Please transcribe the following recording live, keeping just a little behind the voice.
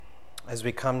as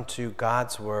we come to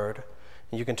God's Word.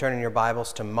 You can turn in your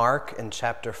Bibles to Mark in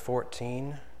chapter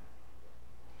 14.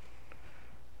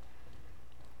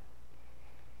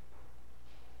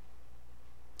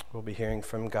 We'll be hearing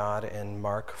from God in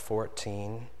Mark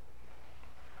 14.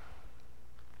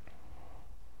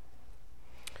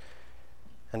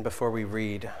 And before we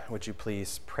read, would you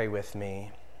please pray with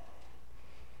me?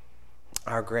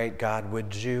 Our great God,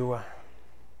 would you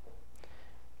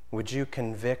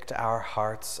convict our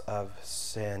hearts of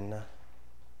sin?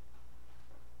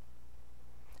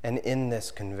 And in this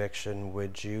conviction,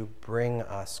 would you bring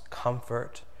us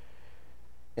comfort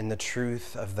in the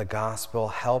truth of the gospel?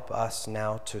 Help us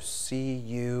now to see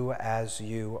you as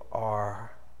you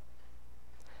are.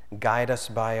 Guide us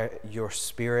by your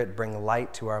Spirit. Bring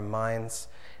light to our minds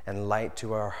and light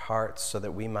to our hearts so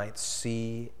that we might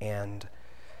see and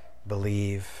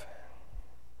believe.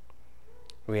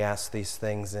 We ask these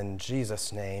things in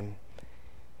Jesus' name.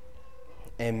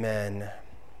 Amen.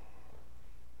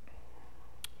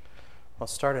 I'll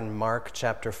start in Mark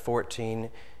chapter 14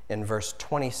 in verse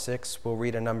 26. We'll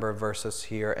read a number of verses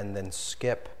here and then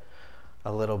skip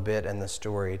a little bit in the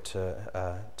story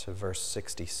to verse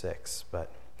 66.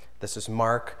 But this is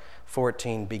Mark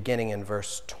 14, beginning in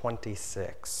verse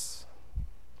 26.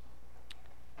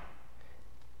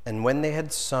 And when they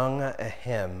had sung a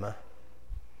hymn,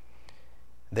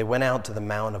 they went out to the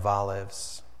Mount of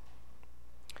Olives.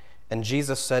 And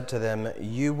Jesus said to them,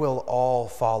 "You will all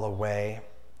fall away,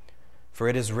 for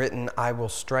it is written, 'I will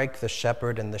strike the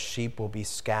shepherd and the sheep will be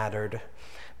scattered.'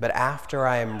 But after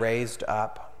I am raised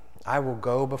up, I will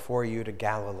go before you to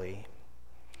Galilee."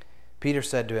 Peter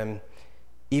said to him,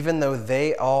 "Even though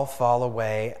they all fall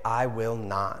away, I will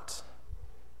not."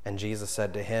 And Jesus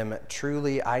said to him,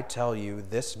 "Truly I tell you,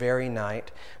 this very night,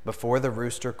 before the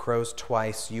rooster crows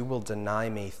twice, you will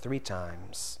deny me 3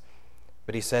 times.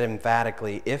 But he said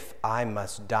emphatically, "If I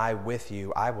must die with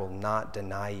you, I will not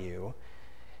deny you."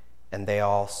 And they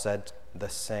all said the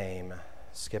same.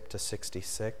 Skip to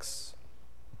 66.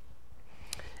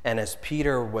 And as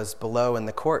Peter was below in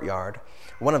the courtyard,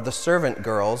 one of the servant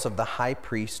girls of the high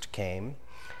priest came,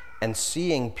 and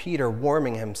seeing Peter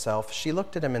warming himself, she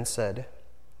looked at him and said,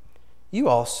 "You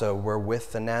also were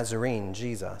with the Nazarene,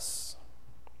 Jesus."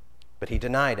 But he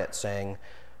denied it, saying,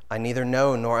 "I neither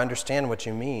know nor understand what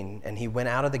you mean." And he went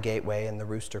out of the gateway, and the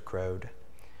rooster crowed.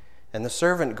 And the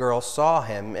servant girl saw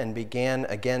him and began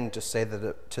again to say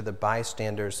to the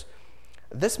bystanders,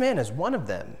 "This man is one of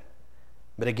them."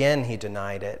 But again he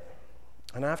denied it.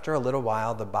 And after a little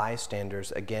while the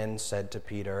bystanders again said to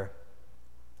Peter,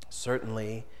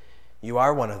 "Certainly you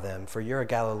are one of them, for you're a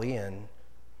Galilean."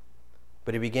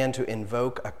 But he began to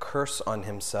invoke a curse on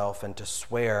himself and to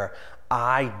swear,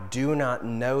 "I do not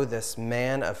know this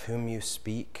man of whom you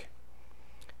speak."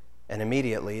 And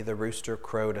immediately the rooster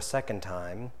crowed a second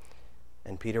time,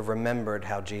 and Peter remembered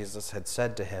how Jesus had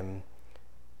said to him,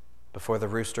 "Before the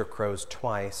rooster crows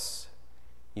twice,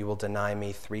 you will deny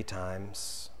me 3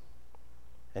 times."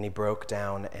 And he broke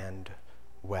down and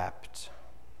wept.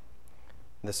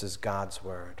 This is God's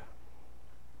word.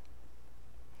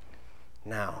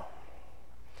 Now,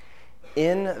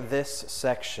 in this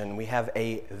section, we have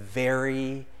a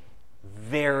very,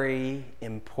 very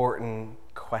important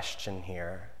question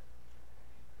here,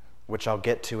 which I'll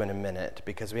get to in a minute,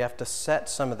 because we have to set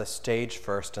some of the stage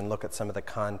first and look at some of the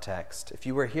context. If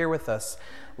you were here with us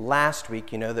last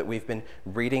week, you know that we've been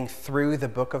reading through the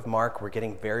book of Mark. We're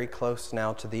getting very close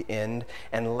now to the end.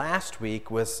 And last week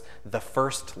was the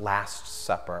first Last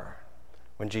Supper,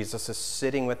 when Jesus is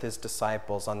sitting with his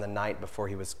disciples on the night before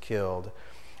he was killed.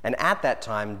 And at that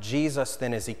time, Jesus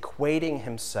then is equating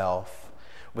himself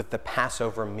with the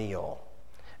Passover meal,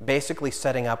 basically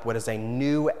setting up what is a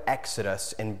new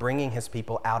exodus in bringing his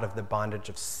people out of the bondage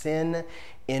of sin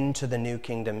into the new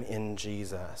kingdom in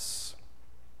Jesus.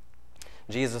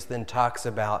 Jesus then talks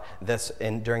about this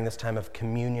during this time of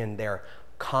communion, their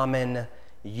common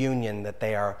union, that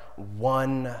they are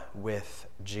one with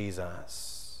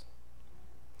Jesus.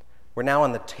 We're now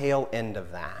on the tail end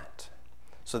of that.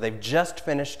 So they've just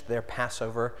finished their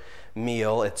Passover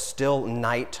meal. It's still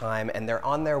nighttime, and they're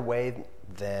on their way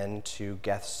then to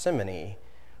Gethsemane,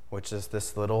 which is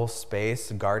this little space,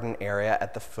 garden area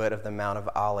at the foot of the Mount of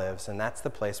Olives. And that's the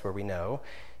place where we know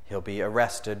he'll be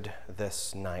arrested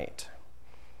this night.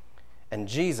 And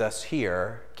Jesus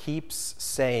here keeps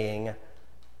saying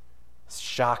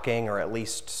shocking or at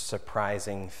least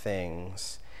surprising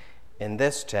things. In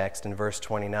this text, in verse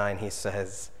 29, he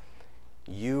says,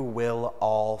 "You will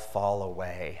all fall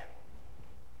away."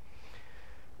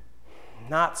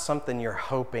 Not something you're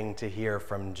hoping to hear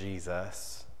from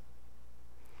Jesus.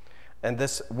 And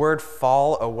this word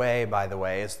fall away, by the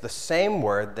way, is the same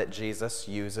word that Jesus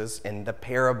uses in the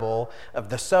parable of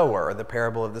the sower, or the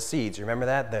parable of the seeds. You remember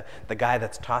that? The guy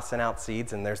that's tossing out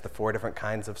seeds, and there's the 4 different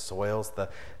kinds of soils,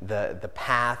 the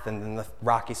path, and then the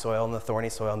rocky soil, and the thorny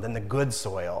soil, and then the good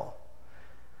soil.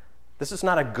 This is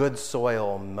not a good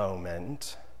soil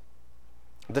moment.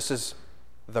 This is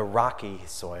the rocky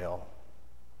soil.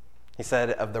 He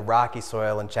said of the rocky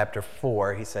soil in chapter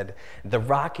 4, he said, the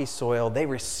rocky soil, they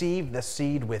receive the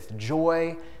seed with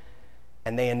joy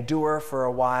and they endure for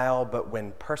a while, but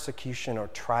when persecution or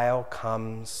trial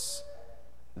comes,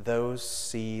 those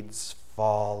seeds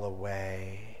fall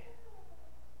away.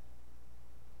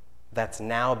 That's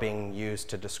now being used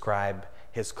to describe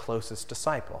his closest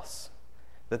disciples,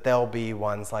 that they'll be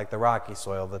ones like the rocky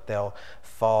soil, that they'll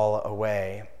fall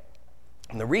away.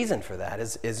 And the reason for that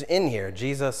is in here.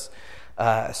 Jesus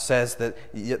says that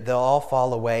they'll all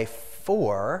fall away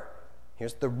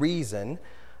here's the reason,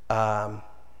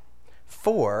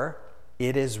 for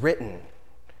it is written.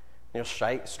 You'll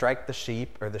strike the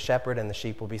sheep or the shepherd and the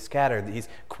sheep will be scattered. He's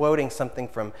quoting something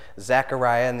from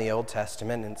Zechariah in the Old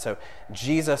Testament. And so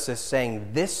Jesus is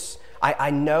saying this,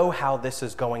 I know how this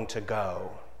is going to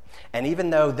go. And even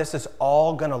though this is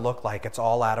all going to look like it's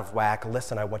all out of whack,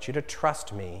 listen, I want you to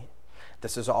trust me.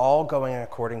 This is all going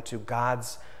according to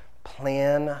God's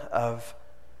plan of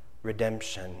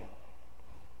redemption.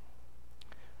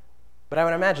 But I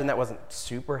would imagine that wasn't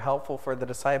super helpful for the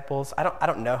disciples. I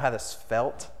don't know how this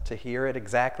felt to hear it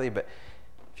exactly, but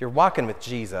if you're walking with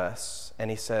Jesus and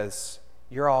he says,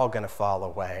 you're all going to fall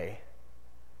away,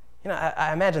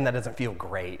 I imagine that doesn't feel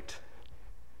great.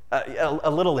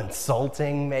 A little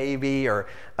insulting maybe, or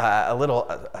a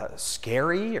little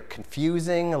scary or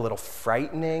confusing, a little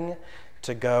frightening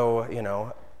to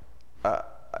go,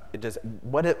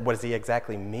 what does he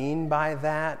exactly mean by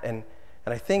that? And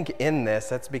I think in this,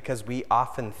 that's because we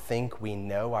often think we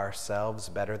know ourselves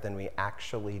better than we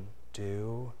actually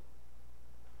do.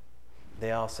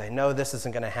 They all say, no, this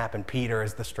isn't going to happen. Peter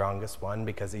is the strongest one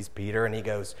because he's Peter. And he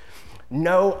goes,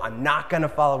 no, I'm not going to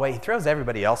fall away. He throws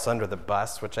everybody else under the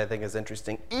bus, which I think is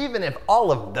interesting. Even if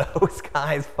all of those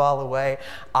guys fall away,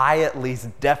 I at least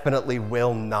definitely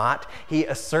will not. He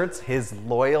asserts his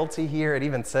loyalty here. It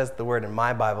even says the word in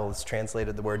my Bible is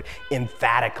translated the word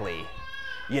emphatically.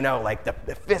 Like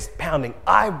the fist pounding,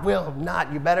 I will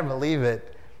not. You better believe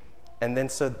it. And then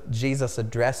so Jesus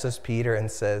addresses Peter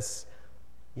and says,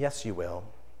 yes, you will.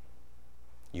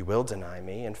 You will deny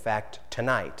me. In fact,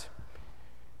 tonight,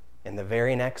 in the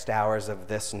very next hours of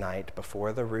this night,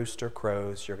 before the rooster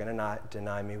crows, you're going to not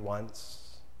deny me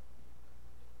once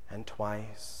and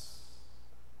twice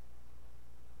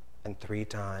and 3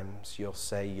 times. You'll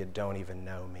say you don't even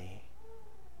know me.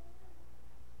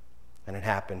 And it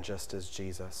happened just as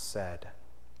Jesus said.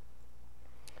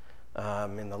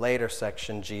 In the later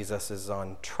section, Jesus is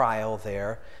on trial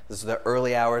there. This is the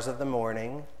early hours of the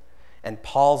morning. And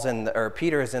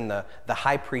Peter is in the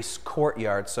high priest's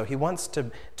courtyard. So he wants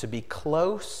to be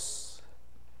close,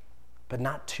 but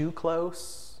not too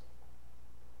close.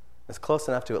 It's close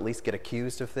enough to at least get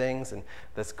accused of things. And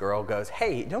this girl goes,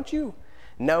 hey, don't you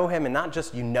know him? And not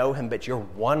just you know him, but you're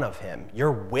one of him.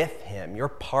 You're with him. You're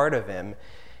part of him.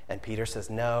 And Peter says,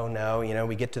 no,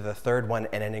 we get to the third one,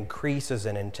 and it increases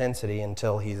in intensity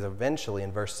until he's eventually,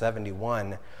 in verse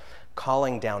 71,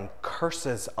 calling down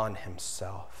curses on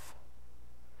himself,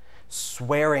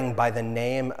 swearing by the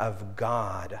name of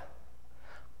God,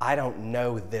 I don't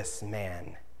know this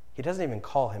man. He doesn't even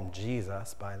call him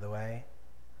Jesus, by the way.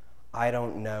 I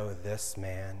don't know this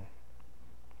man.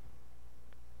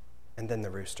 And then the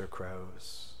rooster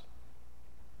crows.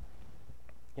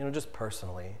 Just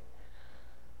personally,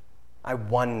 I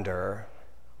wonder,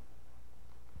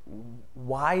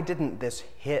 why didn't this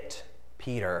hit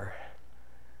Peter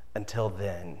until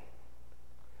then?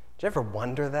 Did you ever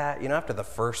wonder that? After the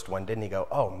first one, didn't he go,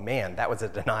 oh man, that was a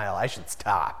denial, I should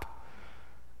stop?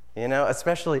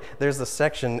 Especially there's a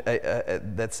section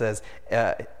that says,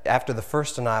 after the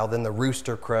first denial, then the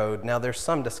rooster crowed. Now there's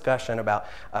some discussion about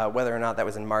whether or not that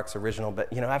was in Mark's original,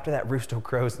 but after that rooster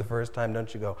crows the first time,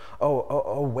 don't you go,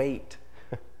 oh wait.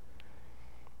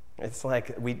 It's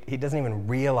like he doesn't even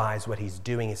realize what he's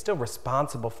doing. He's still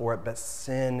responsible for it, but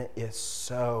sin is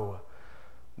so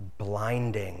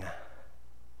blinding.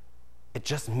 It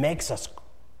just makes us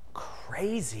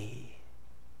crazy.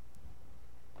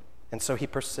 And so he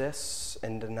persists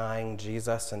in denying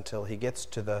Jesus until he gets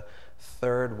to the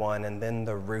third one, and then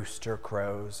the rooster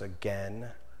crows again.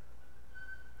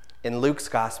 In Luke's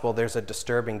gospel, there's a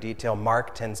disturbing detail.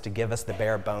 Mark tends to give us the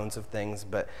bare bones of things,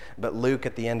 but Luke,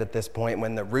 at the end at this point,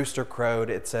 when the rooster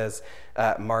crowed, it says,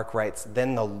 Mark writes,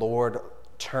 then the Lord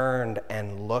turned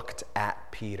and looked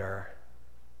at Peter.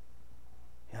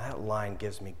 That line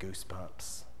gives me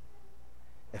goosebumps.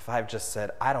 If I've just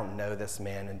said, I don't know this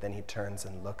man, and then he turns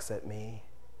and looks at me,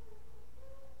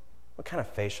 what kind of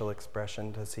facial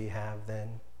expression does he have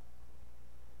then?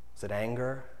 Is it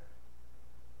anger?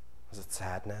 Is it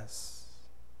sadness?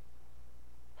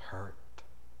 Hurt?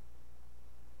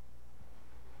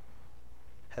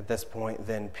 At this point,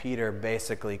 then, Peter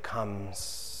basically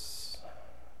comes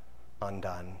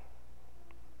undone.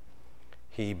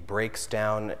 He breaks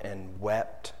down and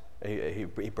wept. He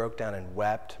broke down and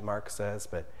wept, Mark says,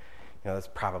 but that's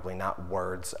probably not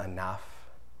words enough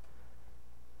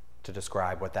to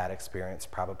describe what that experience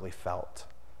probably felt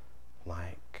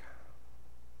like.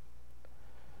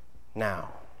 Now,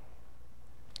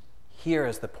 here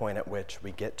is the point at which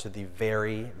we get to the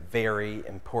very, very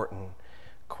important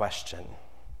question.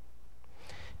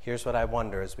 Here's what I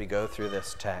wonder as we go through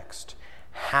this text.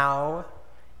 How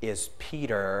is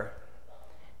Peter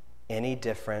any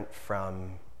different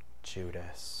from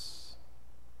Judas?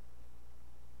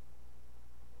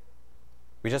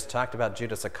 We just talked about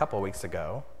Judas a couple weeks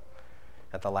ago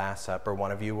at the Last Supper.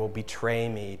 One of you will betray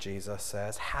me, Jesus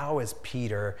says. How is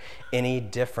Peter any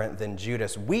different than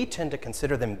Judas? We tend to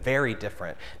consider them very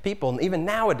different. People, even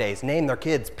nowadays, name their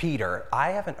kids Peter.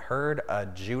 I haven't heard a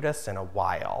Judas in a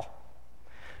while.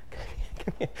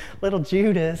 Little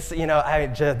Judas,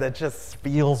 that just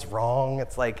feels wrong.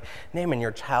 It's like naming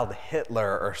your child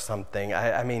Hitler or something.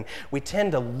 I mean, we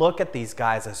tend to look at these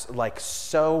guys as like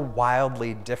so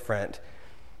wildly different,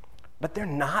 but they're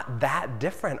not that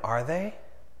different, are they?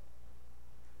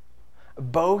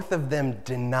 Both of them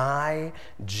deny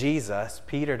Jesus.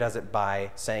 Peter does it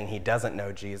by saying he doesn't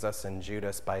know Jesus, and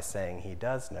Judas by saying he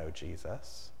does know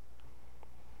Jesus.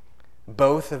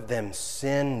 Both of them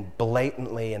sin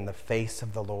blatantly in the face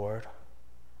of the Lord.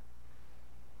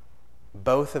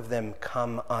 Both of them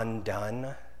come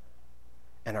undone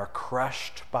and are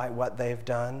crushed by what they've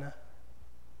done.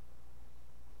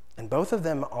 And both of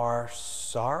them are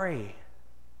sorry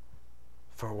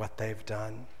for what they've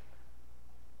done.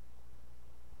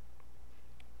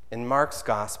 In Mark's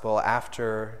gospel,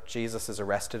 after Jesus is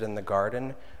arrested in the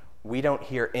garden, we don't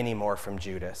hear any more from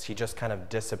Judas. He just kind of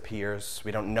disappears.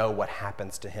 We don't know what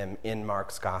happens to him in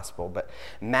Mark's gospel. But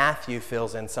Matthew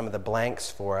fills in some of the blanks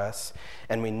for us.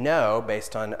 And we know,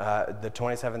 based on the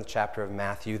 27th chapter of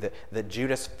Matthew, that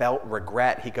Judas felt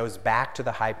regret. He goes back to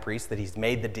the high priest that he's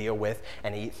made the deal with,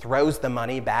 and he throws the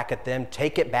money back at them.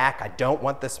 Take it back. I don't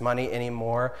want this money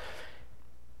anymore.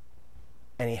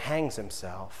 And he hangs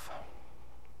himself.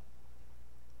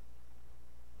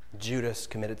 Judas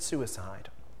committed suicide.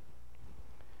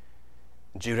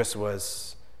 Judas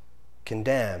was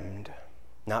condemned,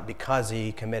 not because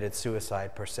he committed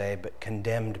suicide per se, but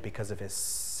condemned because of his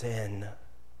sin.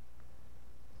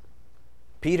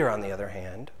 Peter, on the other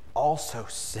hand, also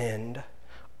sinned,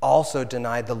 also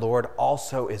denied the Lord,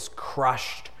 also is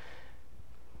crushed,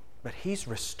 but he's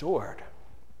restored.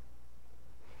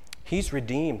 He's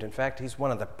redeemed. In fact, he's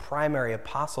one of the primary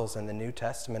apostles in the New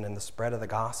Testament in the spread of the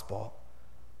gospel.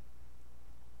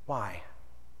 Why?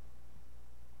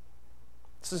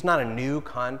 This is not a new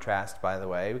contrast, by the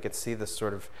way. We could see this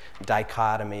sort of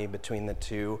dichotomy between the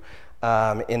two.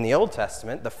 In the Old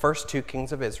Testament, the first two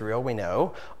kings of Israel we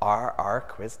know are our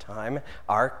quiz time,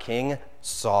 are King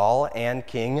Saul and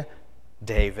King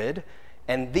David.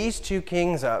 And these two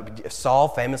kings, Saul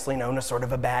famously known as sort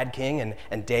of a bad king,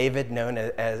 and David known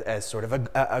as sort of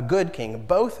a good king.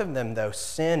 Both of them, though,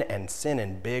 sin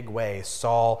in big ways.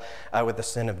 Saul with the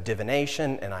sin of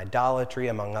divination and idolatry,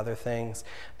 among other things.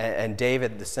 And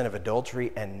David, the sin of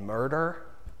adultery and murder.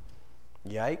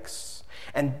 Yikes.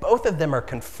 And both of them are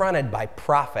confronted by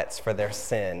prophets for their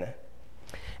sin.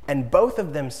 And both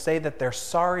of them say that they're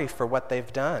sorry for what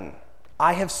they've done.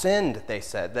 I have sinned, they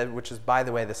said, which is, by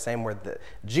the way, the same word that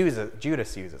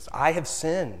Judas uses. I have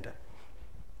sinned.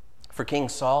 For King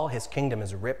Saul, his kingdom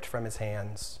is ripped from his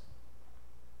hands.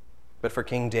 But for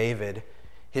King David,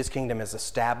 his kingdom is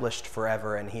established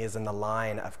forever, and he is in the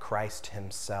line of Christ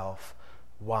himself.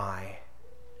 Why?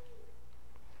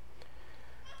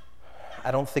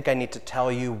 I don't think I need to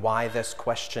tell you why this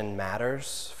question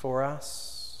matters for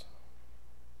us,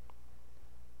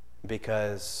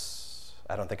 because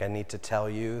I don't think I need to tell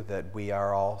you that we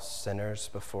are all sinners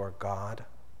before God,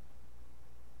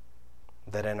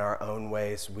 that in our own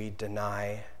ways we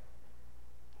deny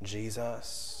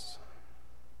Jesus.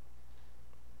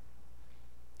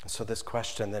 So this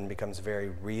question then becomes very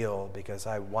real, because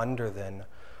I wonder then,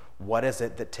 what is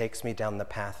it that takes me down the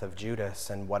path of Judas,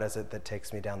 and what is it that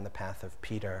takes me down the path of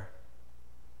Peter?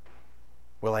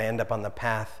 Will I end up on the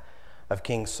path of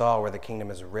King Saul, where the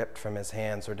kingdom is ripped from his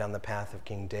hands, or down the path of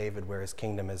King David, where his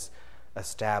kingdom is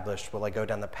established? Will I go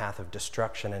down the path of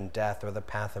destruction and death, or the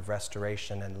path of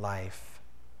restoration and life?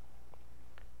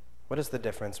 What is the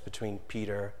difference between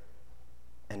Peter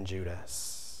and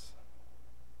Judas?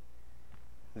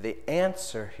 The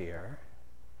answer here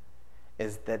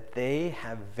is that they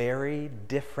have very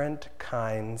different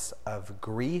kinds of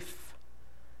grief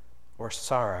or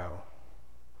sorrow.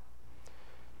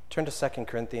 Turn to 2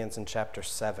 Corinthians in chapter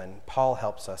 7. Paul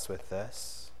helps us with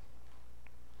this.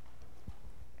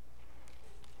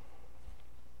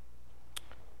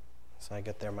 So I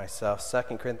get there myself.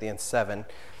 2 Corinthians 7.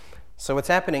 So what's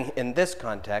happening in this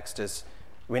context is,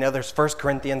 we know there's 1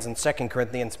 Corinthians and 2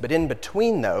 Corinthians, but in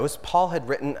between those, Paul had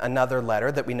written another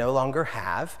letter that we no longer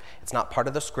have. It's not part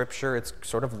of the scripture. It's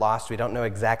sort of lost. We don't know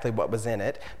exactly what was in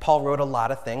it. Paul wrote a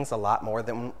lot of things, a lot more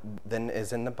than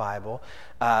is in the Bible.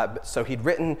 So he'd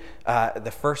written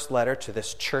the first letter to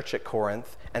this church at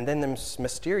Corinth, and then this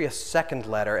mysterious second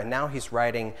letter, and now he's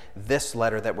writing this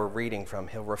letter that we're reading from.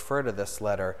 He'll refer to this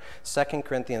letter. 2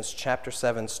 Corinthians chapter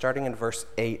 7, starting in verse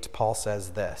 8, Paul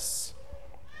says this: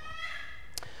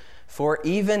 "For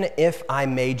even if I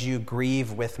made you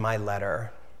grieve with my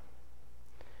letter,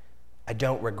 I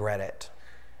don't regret it.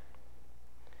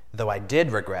 Though I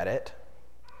did regret it,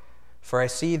 for I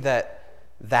see that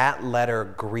letter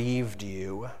grieved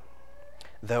you,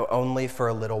 though only for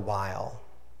a little while.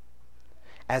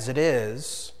 As it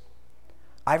is,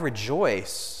 I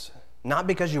rejoice, not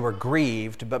because you were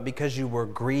grieved, but because you were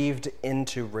grieved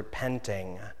into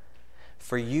repenting.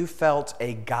 For you felt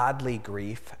a godly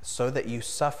grief, so that you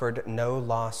suffered no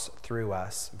loss through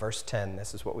us." Verse 10,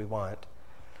 this is what we want.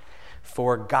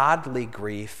 "For godly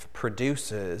grief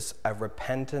produces a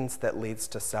repentance that leads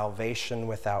to salvation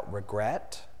without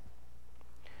regret,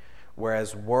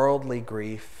 whereas worldly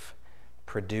grief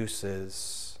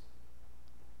produces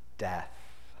death."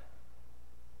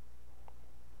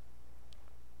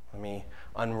 Let me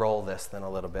unroll this then a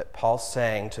little bit. Paul's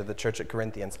saying to the church at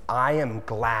Corinthians, I am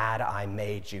glad I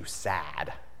made you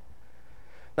sad.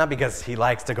 Not because he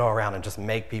likes to go around and just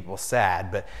make people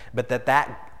sad, but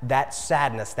that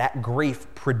sadness, that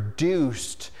grief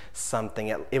produced something.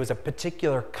 It was a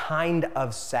particular kind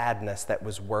of sadness that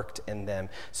was worked in them.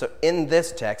 So in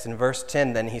this text, in verse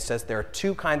 10, then he says there are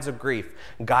two kinds of grief: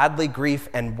 godly grief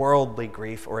and worldly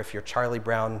grief, or if you're Charlie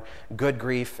Brown, good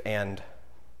grief and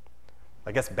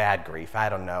I guess bad grief. I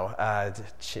don't know.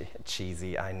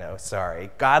 Cheesy, I know. Sorry.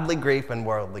 Godly grief and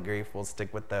worldly grief. We'll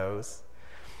stick with those.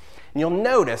 And you'll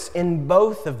notice in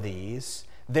both of these,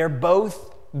 they're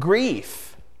both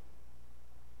grief.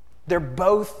 They're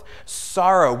both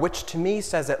sorrow, which to me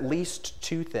says at least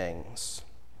two things.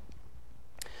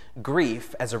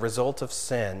 Grief as a result of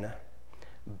sin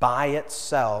by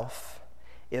itself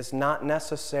is not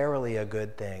necessarily a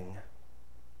good thing.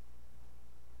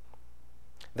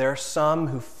 There are some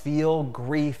who feel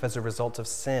grief as a result of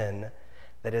sin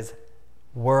that is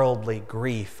worldly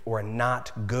grief or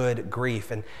not good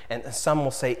grief. And some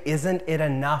will say, isn't it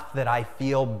enough that I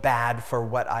feel bad for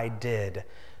what I did?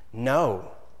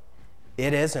 No,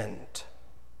 it isn't.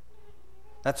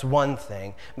 That's one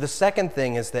thing. The second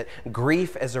thing is that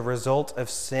grief as a result of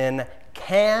sin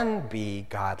can be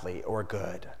godly or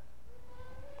good.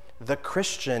 The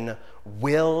Christian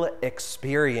will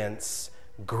experience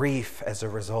grief as a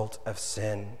result of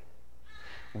sin,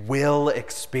 will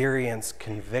experience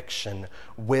conviction,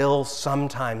 will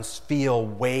sometimes feel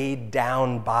weighed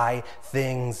down by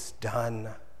things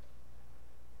done.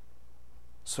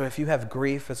 So if you have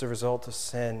grief as a result of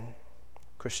sin,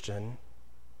 Christian,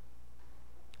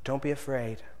 don't be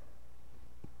afraid.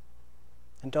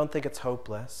 And don't think it's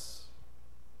hopeless,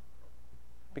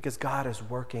 because God is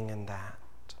working in that.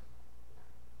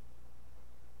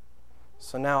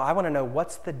 So now I want to know,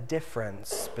 what's the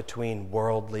difference between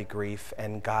worldly grief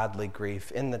and godly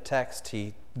grief? In the text,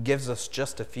 he gives us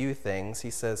just a few things. He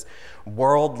says,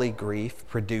 worldly grief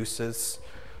produces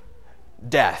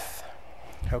death.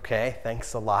 Okay,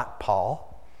 thanks a lot,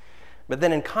 Paul. But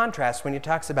then in contrast, when he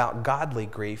talks about godly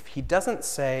grief, he doesn't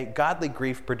say godly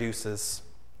grief produces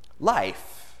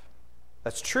life.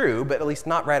 That's true, but at least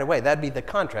not right away. That'd be the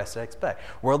contrast I expect.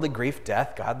 Worldly grief,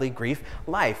 death; godly grief,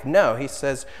 life. No, he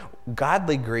says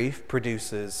godly grief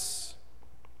produces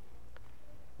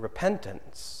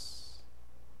repentance.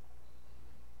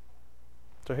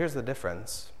 So here's the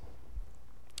difference.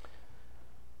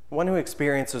 One who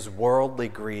experiences worldly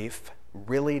grief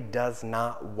really does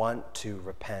not want to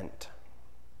repent.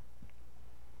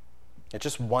 They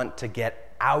just want to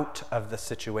get out of the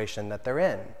situation that they're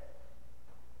in.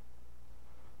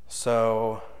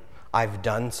 So I've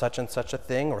done such and such a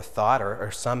thing or thought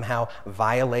or somehow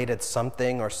violated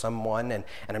something or someone, and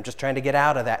I'm just trying to get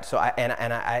out of that. So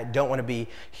I don't want to be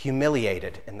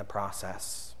humiliated in the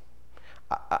process.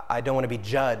 I don't want to be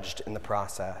judged in the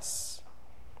process.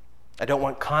 I don't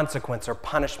want consequence or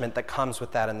punishment that comes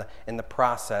with that in the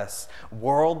process.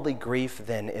 Worldly grief,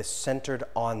 then, is centered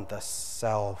on the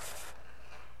self.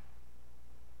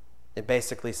 It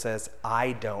basically says,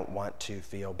 I don't want to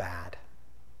feel bad.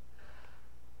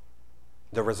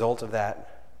 The result of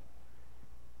that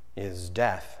is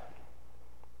death.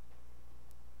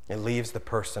 It leaves the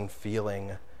person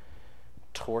feeling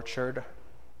tortured,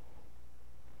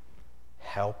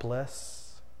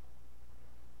 helpless,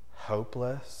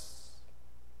 hopeless,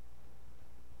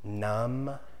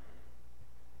 numb,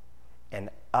 and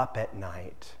up at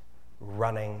night,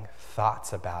 running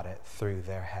thoughts about it through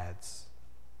their heads.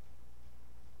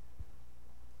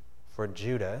 For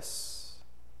Judas,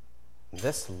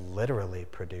 this literally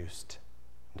produced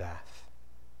death.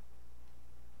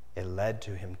 It led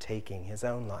to him taking his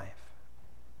own life.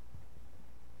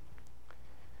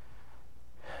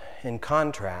 In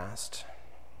contrast,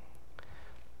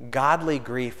 godly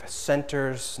grief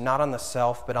centers not on the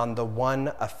self, but on the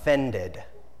one offended.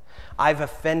 I've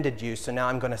offended you, so now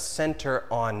I'm going to center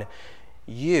on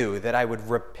you, that I would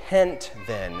repent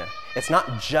then. It's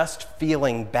not just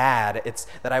feeling bad, it's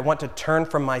that I want to turn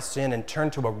from my sin and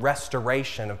turn to a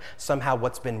restoration of somehow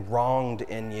what's been wronged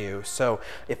in you. So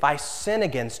if I sin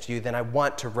against you, then I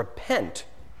want to repent.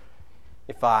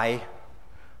 If I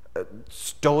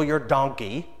stole your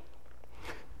donkey,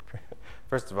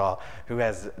 first of all, who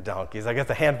has donkeys? I guess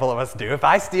a handful of us do. If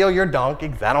I steal your donkey,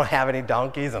 because I don't have any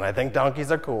donkeys and I think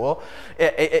donkeys are cool,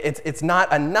 it's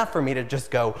not enough for me to just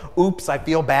go, oops, I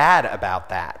feel bad about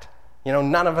that.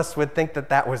 None of us would think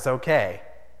that was okay.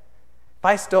 If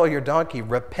I stole your donkey,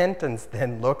 repentance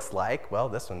then looks like, well,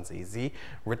 this one's easy,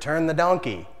 return the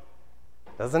donkey,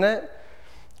 doesn't it?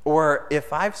 Or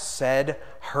if I've said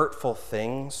hurtful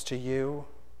things to you,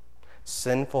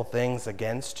 sinful things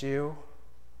against you,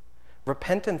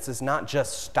 repentance is not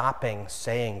just stopping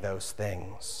saying those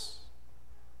things.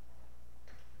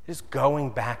 It is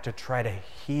going back to try to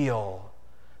heal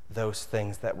those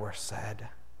things that were said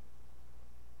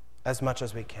as much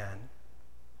as we can.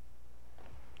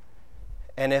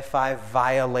 And if I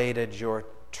violated your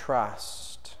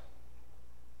trust,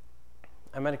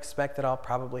 I might expect that I'll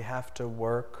probably have to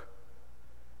work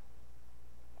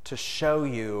to show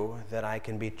you that I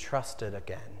can be trusted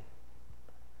again.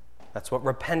 That's what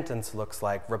repentance looks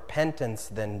like. Repentance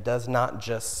then does not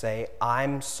just say,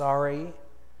 I'm sorry.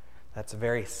 That's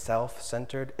very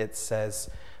self-centered. It says,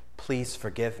 please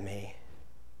forgive me.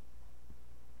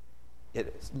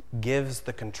 It gives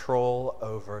the control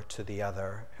over to the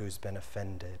other who's been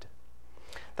offended.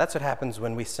 That's what happens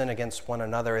when we sin against one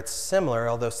another. It's similar,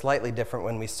 although slightly different,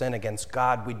 when we sin against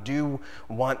God. We do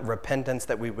want repentance,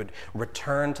 that we would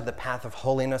return to the path of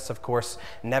holiness, of course,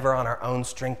 never on our own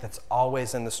strength. It's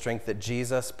always in the strength that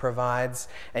Jesus provides.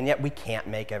 And yet we can't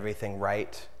make everything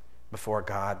right before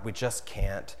God. We just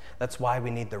can't. That's why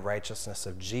we need the righteousness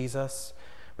of Jesus.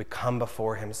 We come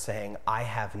before him saying, I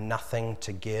have nothing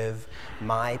to give.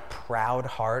 My proud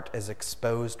heart is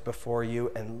exposed before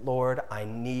you, and Lord, I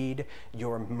need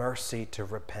your mercy to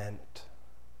repent.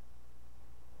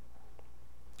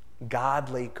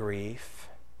 Godly grief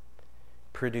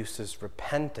produces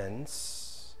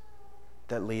repentance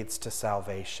that leads to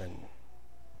salvation.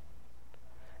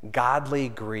 Godly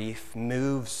grief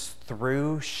moves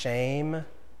through shame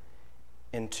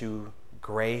into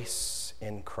grace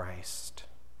in Christ.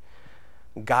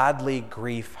 Godly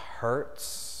grief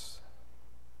hurts,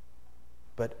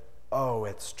 but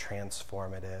it's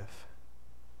transformative.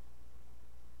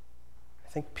 I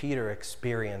think Peter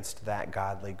experienced that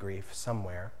godly grief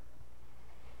somewhere.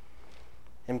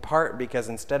 In part because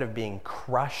instead of being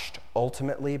crushed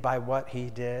ultimately by what he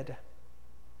did,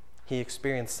 he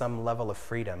experienced some level of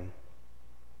freedom.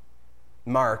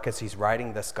 Mark, as he's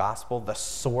writing this gospel, the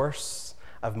source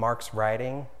of Mark's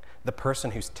writing, the person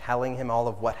who's telling him all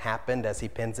of what happened as he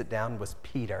pins it down, was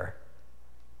Peter.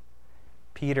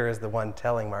 Peter is the one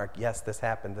telling Mark, yes, this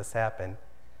happened.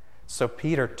 So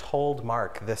Peter told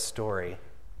Mark this story.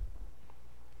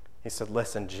 He said,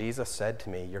 listen, Jesus said to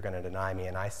me, you're going to deny me.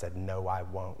 And I said, no, I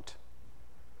won't.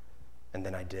 And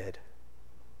then I did.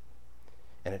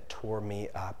 And it tore me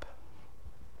up.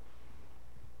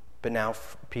 But now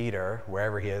Peter,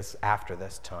 wherever he is after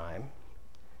this time,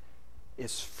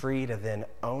 is free to then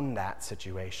own that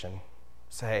situation.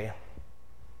 Say,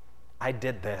 I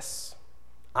did this.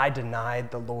 I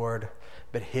denied the Lord,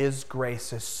 but his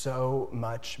grace is so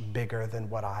much bigger than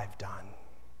what I've done.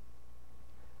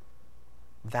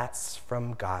 That's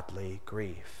from godly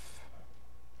grief.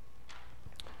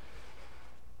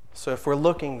 So if we're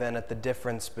looking then at the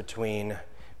difference between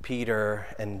Peter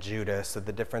and Judas, or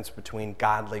the difference between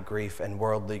godly grief and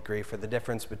worldly grief, or the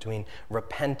difference between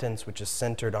repentance, which is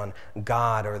centered on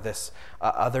God, or this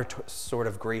other sort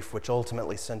of grief, which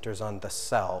ultimately centers on the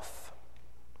self,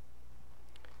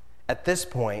 at this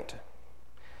point,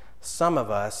 some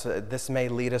of us, this may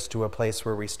lead us to a place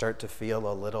where we start to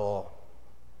feel a little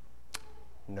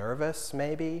nervous,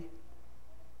 maybe,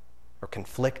 or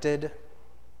conflicted,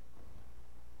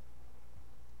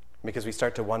 because we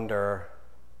start to wonder,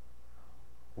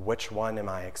 which one am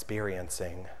I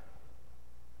experiencing?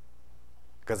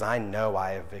 Because I know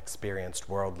I have experienced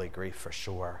worldly grief for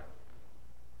sure.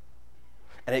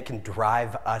 And it can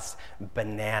drive us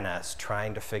bananas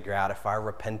trying to figure out if our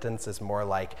repentance is more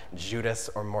like Judas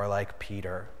or more like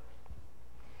Peter.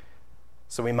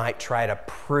 So we might try to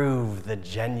prove the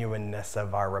genuineness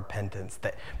of our repentance,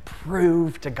 that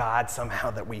prove to God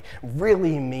somehow that we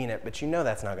really mean it, but you know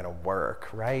that's not going to work,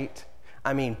 right?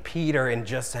 I mean, Peter, in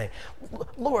just saying,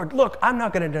 Lord, look, I'm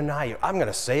not going to deny you. I'm going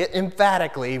to say it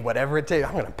emphatically, whatever it takes.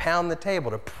 I'm going to pound the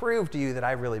table to prove to you that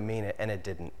I really mean it, and it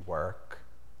didn't work.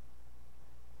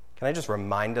 Can I just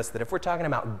remind us that if we're talking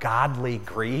about godly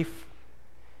grief,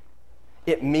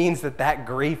 it means that that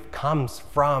grief comes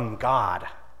from God.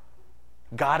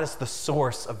 God is the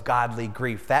source of godly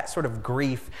grief. That sort of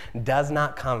grief does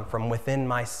not come from within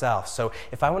myself. So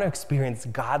if I want to experience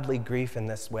godly grief in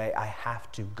this way, I have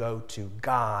to go to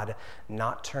God,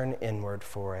 not turn inward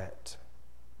for it.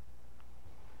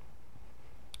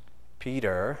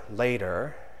 Peter,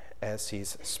 later, as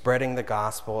he's spreading the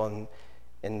gospel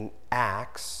in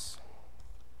Acts,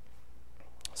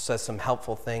 says some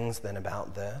helpful things then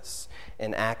about this.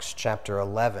 In Acts chapter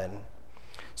 11,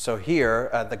 so here,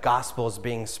 the gospel is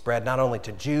being spread not only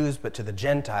to Jews, but to the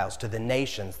Gentiles, to the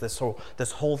nations. This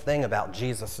whole thing about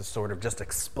Jesus is sort of just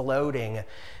exploding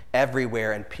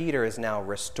everywhere, and Peter is now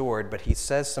restored, but he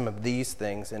says some of these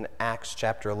things in Acts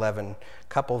chapter 11, a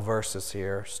couple verses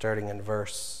here, starting in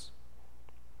verse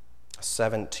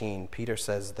 17. Peter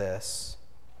says this: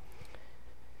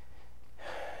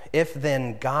 "If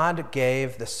then God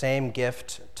gave the same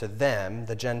gift to them,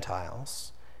 the Gentiles,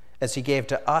 as he gave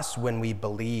to us when we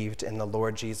believed in the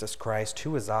Lord Jesus Christ,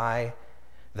 who was I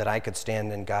that I could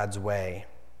stand in God's way?"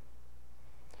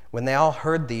 When they all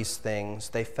heard these things,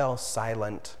 they fell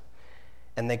silent,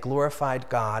 and they glorified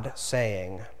God,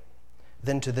 saying,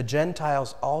 "Then to the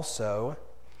Gentiles also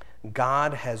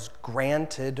God has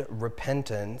granted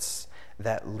repentance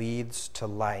that leads to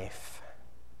life."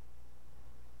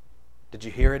 Did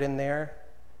you hear it in there?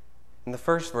 In the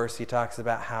first verse, he talks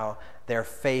about how their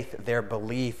faith, their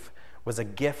belief was a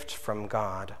gift from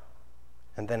God.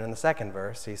 And then in the second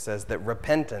verse, he says that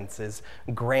repentance is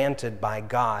granted by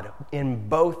God. In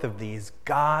both of these,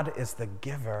 God is the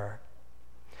giver.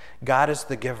 God is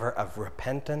the giver of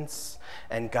repentance,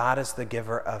 and God is the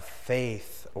giver of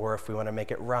faith, or if we want to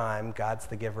make it rhyme, God's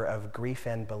the giver of grief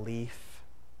and belief.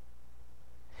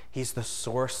 He's the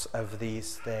source of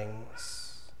these things.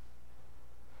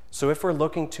 So if we're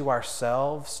looking to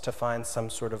ourselves to find some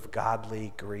sort of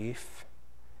godly grief,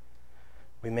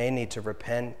 we may need to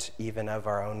repent even of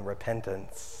our own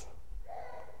repentance.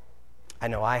 I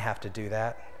know I have to do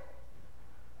that.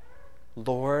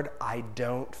 Lord, I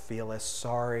don't feel as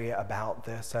sorry about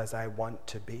this as I want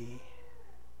to be.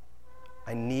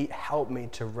 Help me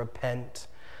to repent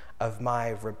of my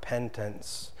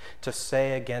repentance, to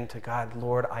say again to God,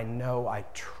 Lord, I know I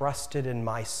trusted in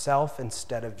myself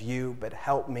instead of you, but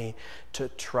help me to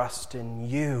trust in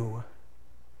you.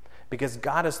 Because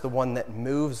God is the one that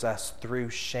moves us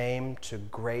through shame to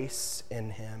grace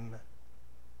in him.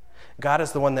 God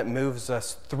is the one that moves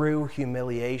us through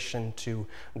humiliation to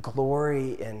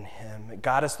glory in him.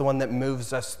 God is the one that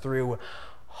moves us through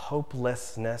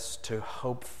hopelessness to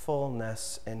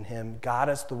hopefulness in him. God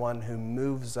is the one who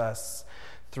moves us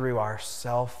through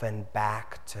ourself and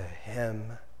back to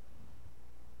him.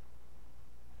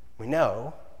 We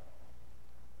know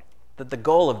that the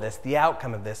goal of this, the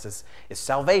outcome of this is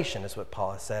salvation, is what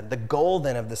Paul has said. The goal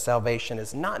then of the salvation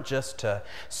is not just to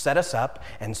set us up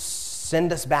and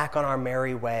send us back on our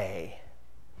merry way.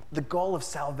 The goal of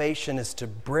salvation is to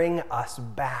bring us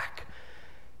back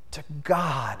to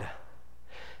God,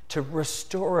 to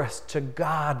restore us to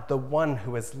God, the one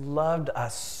who has loved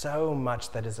us so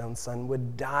much that his own son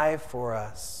would die for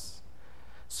us.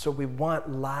 So we want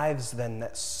lives then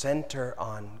that center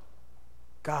on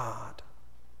God.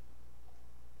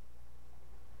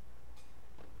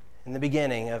 In the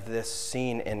beginning of this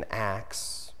scene in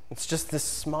Acts, it's just this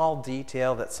small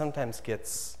detail that sometimes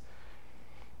gets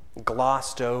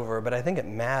glossed over, but I think it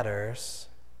matters.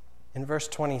 In verse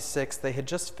 26, they had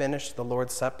just finished the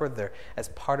Lord's Supper. There, as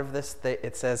part of this,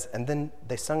 it says, and then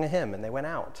they sung a hymn and they went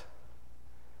out.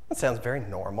 That sounds very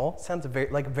normal. Sounds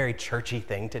like a very churchy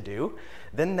thing to do.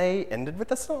 Then they ended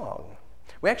with a song.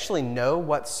 We actually know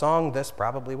what song this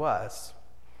probably was.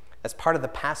 As part of the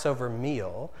Passover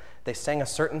meal, they sang a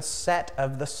certain set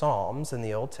of the Psalms in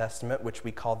the Old Testament, which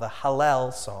we call the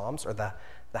Hallel Psalms, or the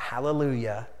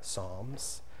Hallelujah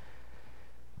Psalms.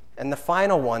 And the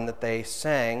final one that they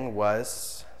sang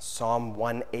was Psalm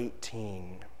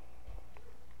 118.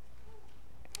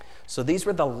 So these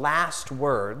were the last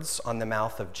words on the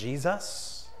mouth of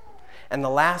Jesus and the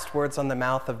last words on the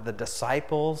mouth of the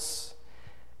disciples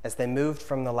as they moved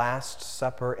from the Last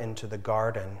Supper into the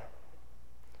garden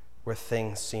where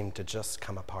things seemed to just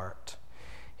come apart.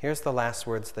 Here's the last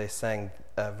words they sang,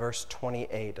 verse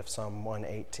 28 of Psalm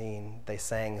 118. They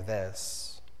sang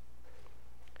this: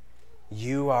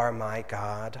 "You are my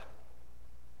God,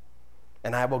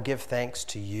 and I will give thanks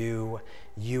to you.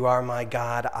 You are my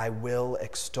God, I will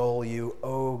extol you.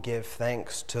 Oh, give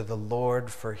thanks to the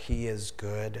Lord, for he is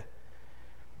good,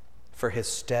 for his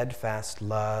steadfast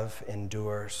love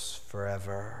endures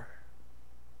forever."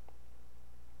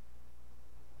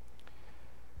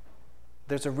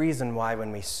 There's a reason why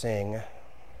when we sing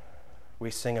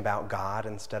about God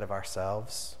instead of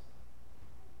ourselves.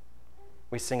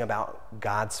 We sing about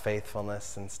God's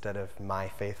faithfulness instead of my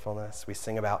faithfulness. We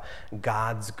sing about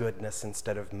God's goodness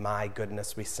instead of my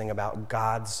goodness. We sing about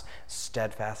God's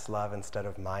steadfast love instead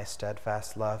of my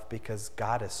steadfast love, because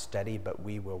God is steady, but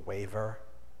we will waver.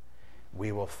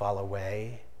 We will fall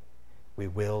away. We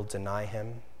will deny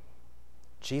him.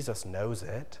 Jesus knows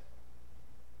it.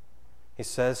 He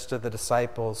says to the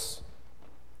disciples,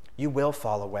 "You will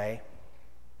fall away.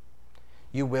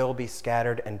 You will be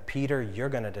scattered, and Peter, you're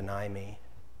going to deny me."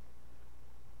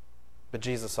 But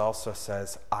Jesus also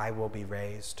says, "I will be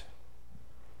raised,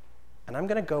 and I'm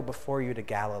going to go before you to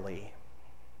Galilee."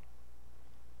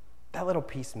 That little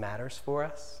piece matters for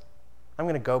us. I'm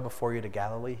going to go before you to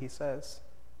Galilee, he says.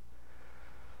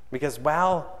 Because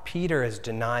while Peter is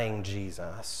denying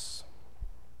Jesus,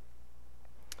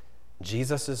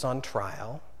 Jesus is on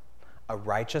trial, a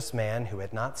righteous man who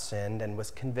had not sinned and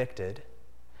was convicted,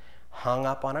 hung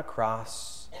up on a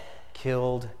cross,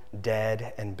 killed,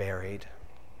 dead, and buried.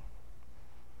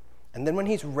 And then when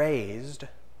he's raised,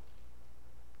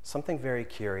 something very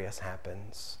curious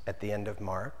happens at the end of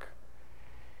Mark.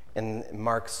 In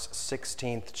Mark's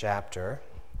 16th chapter,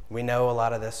 we know a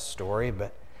lot of this story,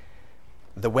 but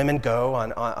the women go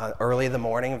on early in the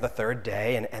morning of the third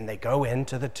day, and they go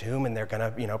into the tomb, and they're going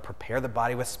to, prepare the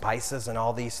body with spices and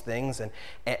all these things.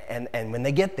 And when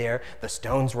they get there, the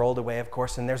stone's rolled away, of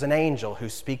course, and there's an angel who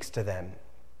speaks to them.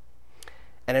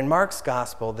 And in Mark's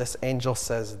gospel, this angel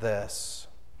says this: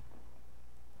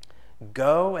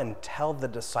 "Go and tell the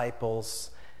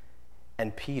disciples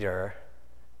and Peter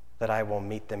that I will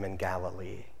meet them in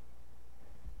Galilee."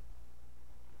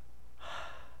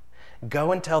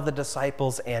 Go and tell the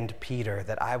disciples and Peter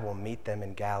that I will meet them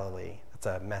in Galilee. That's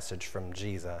a message from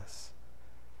Jesus.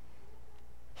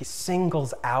 He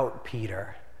singles out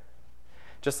Peter,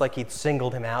 just like he'd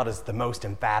singled him out as the most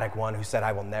emphatic one who said,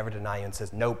 "I will never deny you," and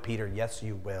says, "No, Peter, yes,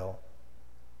 you will."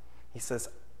 He says,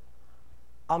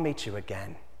 "I'll meet you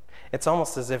again." It's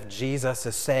almost as if Jesus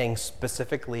is saying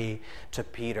specifically to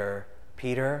Peter,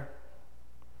 "Peter,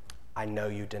 I know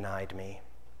you denied me.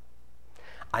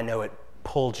 I know it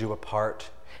pulled you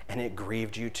apart and it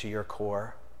grieved you to your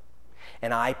core.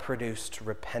 And I produced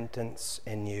repentance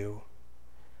in you.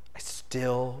 I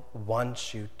still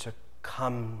want you to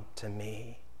come to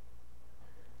me.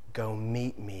 Go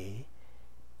meet me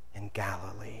in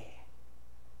Galilee."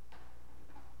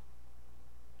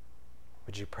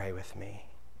 Would you pray with me?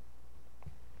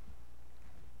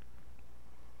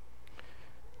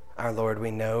 Our Lord,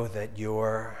 we know that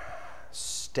your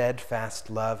steadfast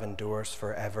love endures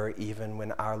forever, even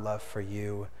when our love for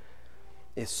you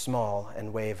is small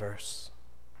and wavers.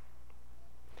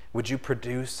 Would you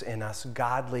produce in us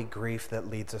godly grief that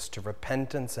leads us to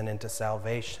repentance and into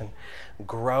salvation?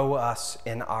 Grow us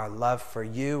in our love for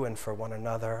you and for one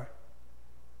another,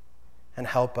 and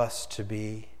help us to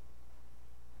be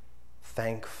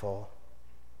thankful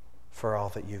for all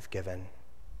that you've given.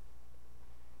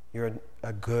 You're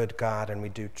a good God, and we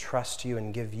do trust you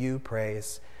and give you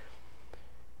praise.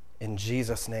 In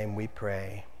Jesus' name we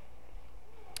pray.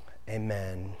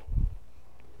 Amen.